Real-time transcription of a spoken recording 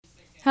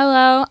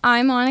Hello,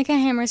 I'm Monica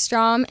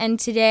Hammerstrom, and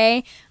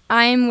today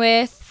I'm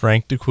with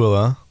Frank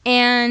DeQuilla.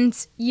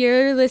 And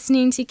you're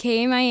listening to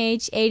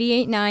KMIH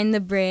 88.9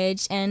 The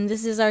Bridge, and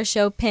this is our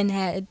show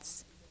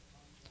Pinheads.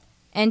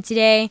 And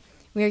today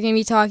we're going to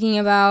be talking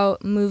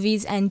about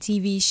movies and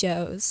TV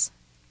shows.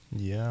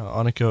 Yeah,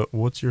 Annika,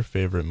 what's your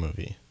favorite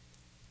movie?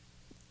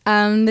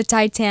 The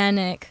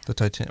Titanic. The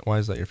Titanic. Why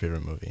is that your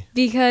favorite movie?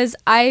 Because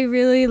I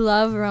really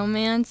love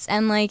romance,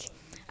 and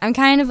I'm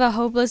kind of a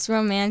hopeless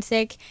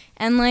romantic,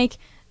 and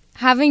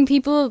having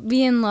people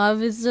be in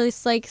love is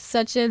just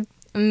such an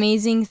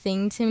amazing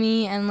thing to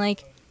me, and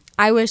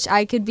I wish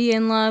I could be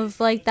in love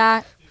like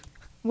that.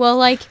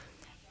 Well,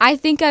 I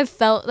think I've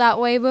felt that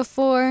way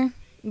before,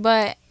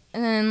 but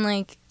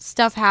then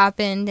stuff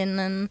happened, and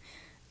then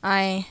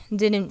I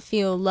didn't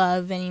feel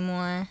love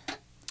anymore.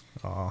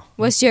 Aw.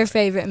 What's your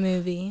favorite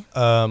movie?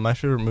 My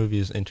favorite movie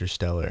is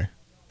Interstellar.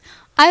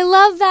 I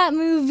love that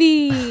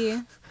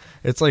movie.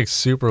 It's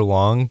super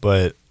long,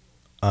 but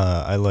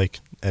I like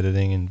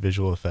editing and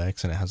visual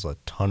effects, and it has a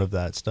ton of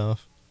that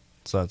stuff.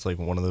 So that's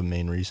one of the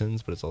main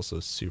reasons, but it's also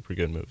a super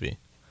good movie.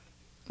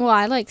 Well,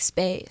 I like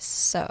space,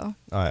 so.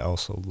 I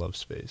also love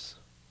space.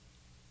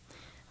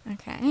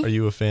 Okay. Are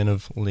you a fan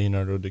of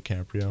Leonardo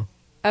DiCaprio?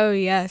 Oh,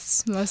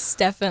 yes, most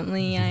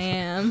definitely I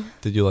am.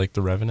 Did you like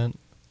The Revenant?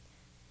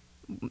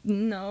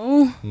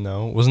 No.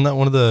 No? Wasn't that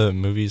one of the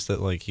movies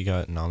that he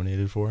got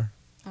nominated for?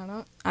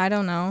 I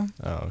don't know.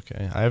 Oh,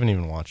 okay. I haven't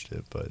even watched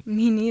it, but...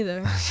 Me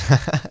neither.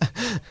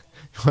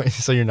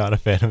 So you're not a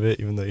fan of it,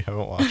 even though you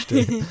haven't watched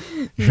it?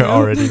 You're No.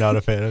 already not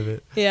a fan of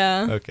it?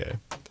 Yeah. Okay.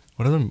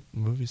 What other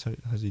movies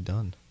has he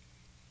done?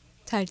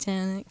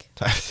 Titanic.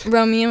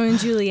 Romeo and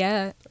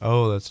Juliet.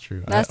 Oh, that's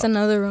true. That's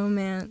another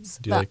romance.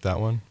 Do you like that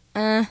one?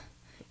 No,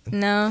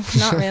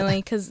 not really,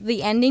 because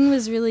the ending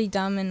was really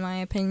dumb in my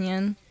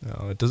opinion.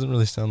 No, it doesn't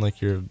really sound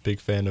like you're a big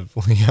fan of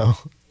Leo.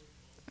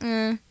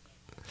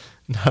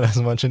 Not as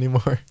much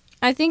anymore.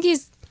 I think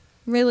he's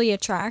really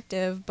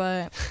attractive,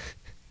 but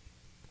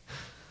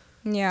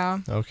yeah.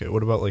 Okay,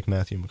 what about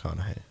Matthew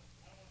McConaughey?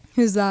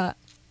 Who's that?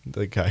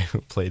 The guy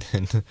who played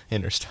in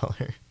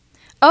Interstellar.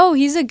 Oh,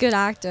 he's a good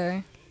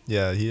actor.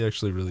 Yeah, he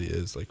actually really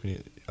is.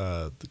 When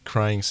the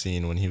crying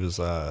scene when he was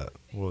what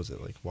was it,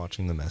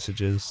 watching the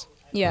messages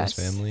Yes,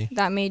 from his family?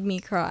 That made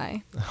me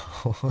cry.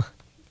 All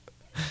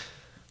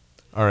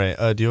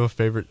right, do you have a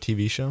favorite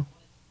TV show?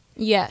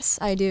 Yes,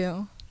 I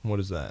do. What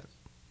is that?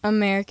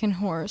 American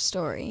Horror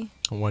Story.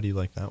 Why do you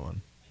like that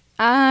one?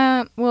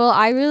 Well,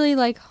 I really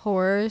like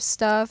horror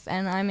stuff,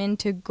 and I'm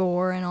into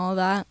gore and all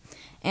that.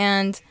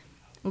 And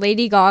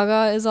Lady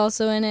Gaga is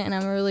also in it, and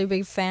I'm a really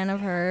big fan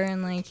of her.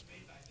 And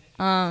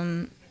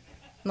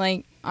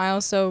I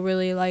also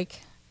really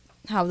like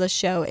how the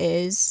show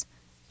is.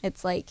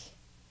 It's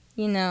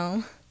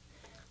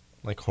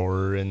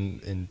Horror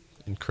and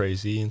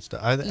crazy and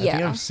stuff. I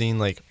think I've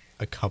seen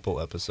a couple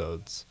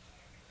episodes.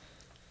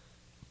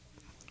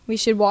 We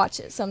should watch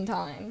it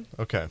sometime.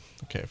 Okay,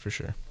 for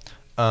sure.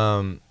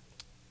 What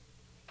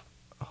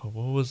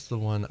was the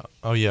one?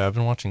 Oh yeah, I've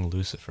been watching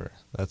Lucifer.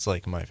 That's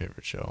my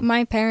favorite show.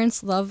 My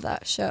parents love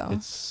that show.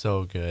 It's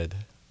so good.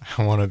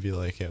 I want to be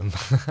like him.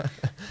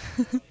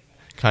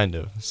 Kind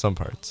of, some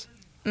parts.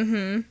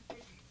 Mm-hmm.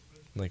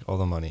 All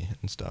the money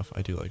and stuff.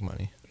 I do like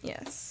money.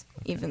 Yes,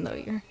 okay. Even though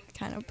you're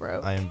kind of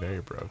broke. I am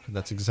very broke.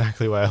 That's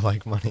exactly why I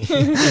like money.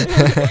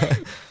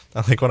 I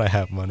like when I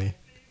have money.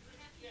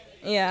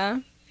 Yeah.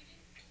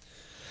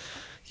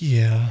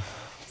 Yeah.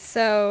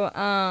 So,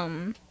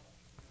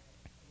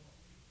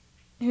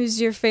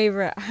 who's your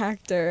favorite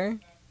actor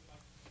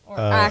or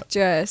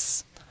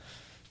actress?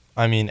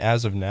 I mean,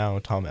 as of now,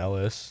 Tom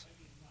Ellis,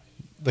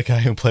 the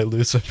guy who played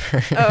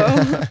Lucifer.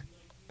 Oh.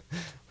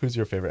 Who's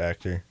your favorite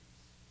actor?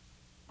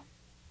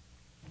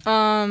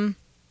 The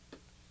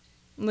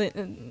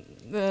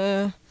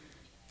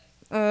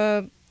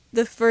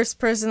first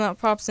person that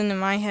pops into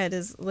my head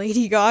is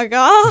Lady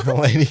Gaga.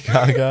 Lady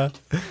Gaga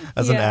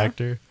as an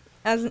actor.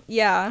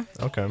 Yeah.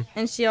 Okay.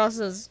 And she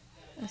also is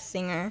a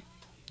singer.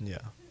 Yeah.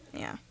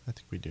 Yeah. I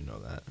think we do know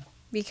that.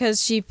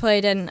 Because she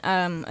played in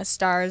A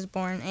Star Is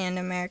Born and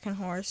American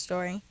Horror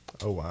Story.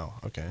 Oh wow.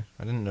 Okay.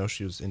 I didn't know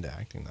she was into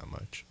acting that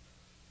much.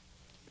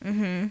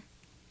 Mm-hmm.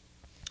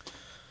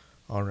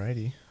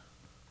 Alrighty.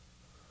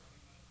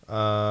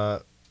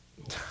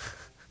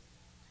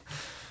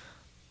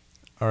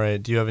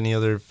 Alright, do you have any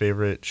other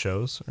favorite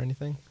shows or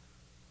anything?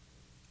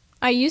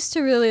 I used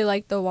to really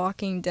like The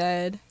Walking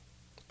Dead.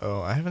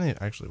 Oh, I haven't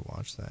actually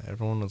watched that.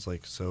 Everyone was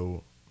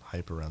so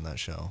hype around that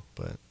show,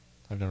 but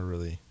I've never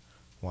really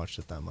watched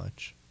it that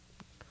much.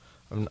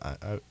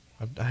 I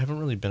haven't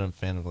really been a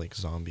fan of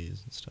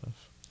zombies and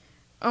stuff.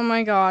 Oh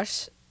my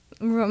gosh.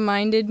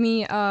 Reminded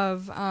me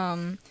of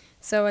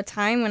so a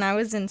time when I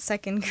was in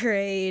second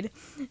grade,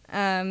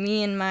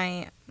 me and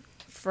my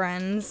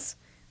friends,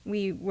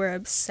 we were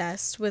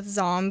obsessed with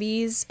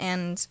zombies,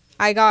 and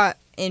I got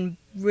in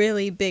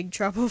really big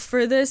trouble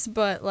for this,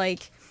 but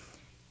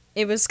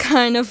it was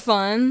kind of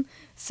fun.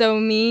 So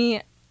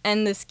me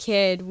and this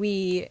kid,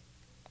 we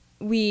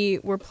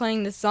were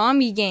playing the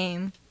zombie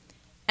game,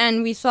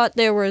 and we thought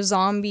there were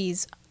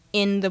zombies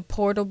in the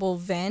portable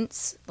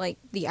vents, like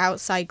the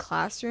outside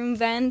classroom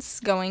vents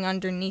going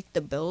underneath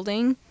the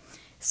building.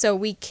 So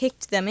we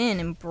kicked them in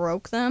and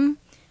broke them,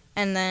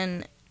 and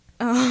then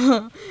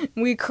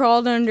we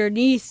crawled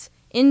underneath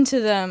into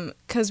them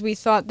because we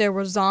thought there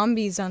were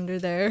zombies under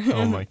there.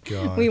 Oh my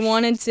gosh. We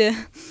wanted to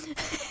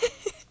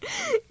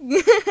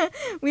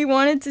we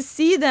wanted to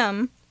see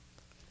them.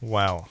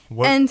 Wow.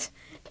 What? And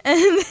then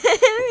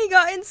we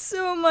got in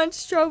so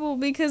much trouble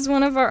because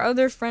one of our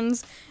other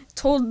friends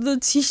told the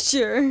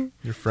teacher.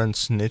 Your friend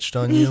snitched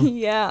on you?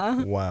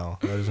 Yeah. Wow,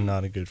 that is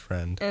not a good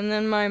friend. And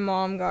then my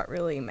mom got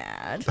really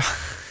mad.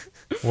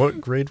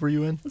 What grade were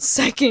you in?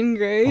 2nd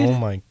grade. Oh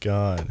my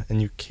god. And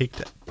you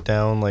kicked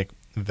down, like,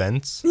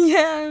 vents?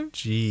 Yeah.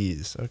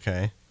 Jeez,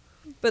 okay.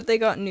 But they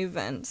got new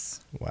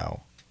vents.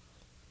 Wow.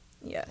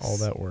 Yes. All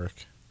that work.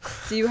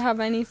 Do you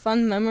have any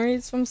fun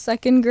memories from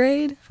 2nd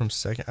grade? From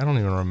second? I don't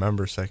even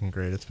remember 2nd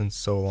grade. It's been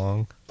so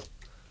long.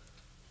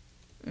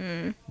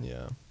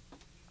 Yeah.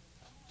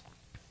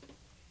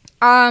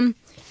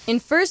 In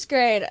 1st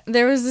grade,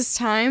 there was this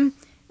time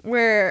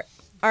where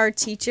our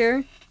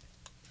teacher,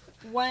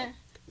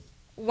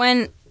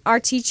 when our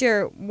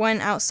teacher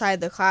went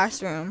outside the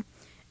classroom,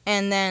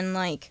 and then,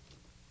 like,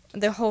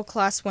 the whole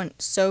class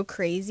went so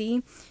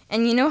crazy.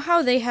 And you know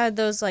how they had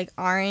those, like,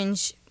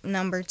 orange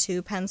number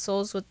 2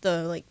 pencils with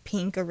the, like,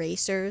 pink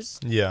erasers?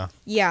 Yeah.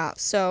 Yeah,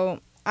 so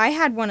I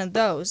had one of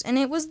those, and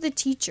it was the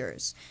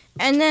teacher's.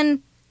 And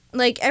then,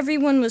 like,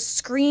 everyone was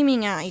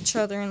screaming at each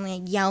other and,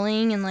 like,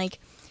 yelling, and, like,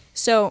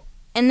 so,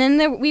 and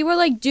then we were,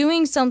 like,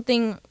 doing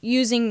something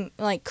using,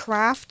 like,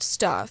 craft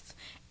stuff.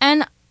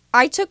 And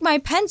I took my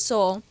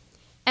pencil,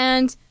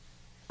 and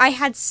I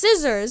had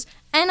scissors,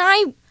 and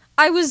I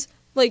was,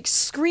 like,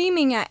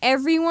 screaming at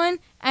everyone,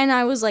 and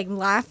I was, like,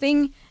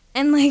 laughing,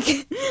 and,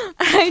 like,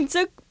 I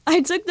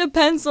took the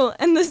pencil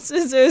and the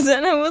scissors,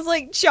 and I was,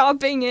 like,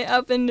 chopping it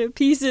up into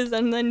pieces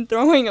and then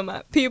throwing them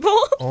at people.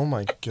 Oh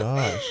my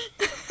gosh.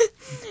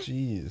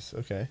 Jeez,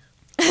 okay.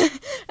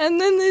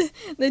 And then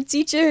the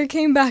teacher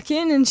came back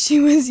in, and she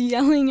was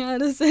yelling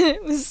at us, and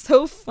it was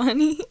so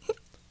funny.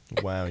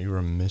 Wow, you were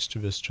a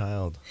mischievous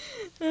child.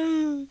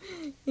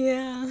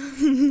 Yeah.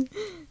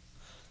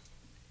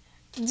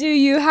 Do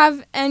you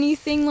have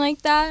anything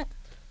like that?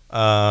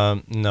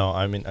 No,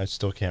 I mean, I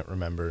still can't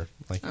remember,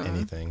 like,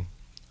 anything.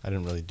 I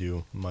didn't really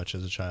do much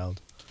as a child.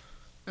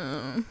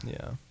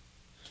 Yeah.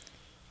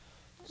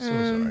 So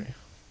sorry.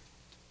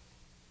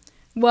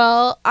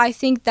 Well, I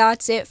think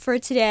that's it for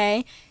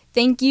today.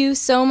 Thank you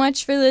so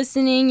much for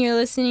listening. You're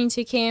listening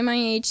to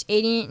KMIH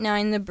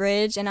 88.9 The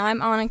Bridge, and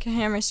I'm Annika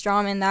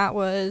Hammerstrom, and that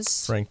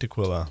was Frank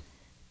D'Aquila.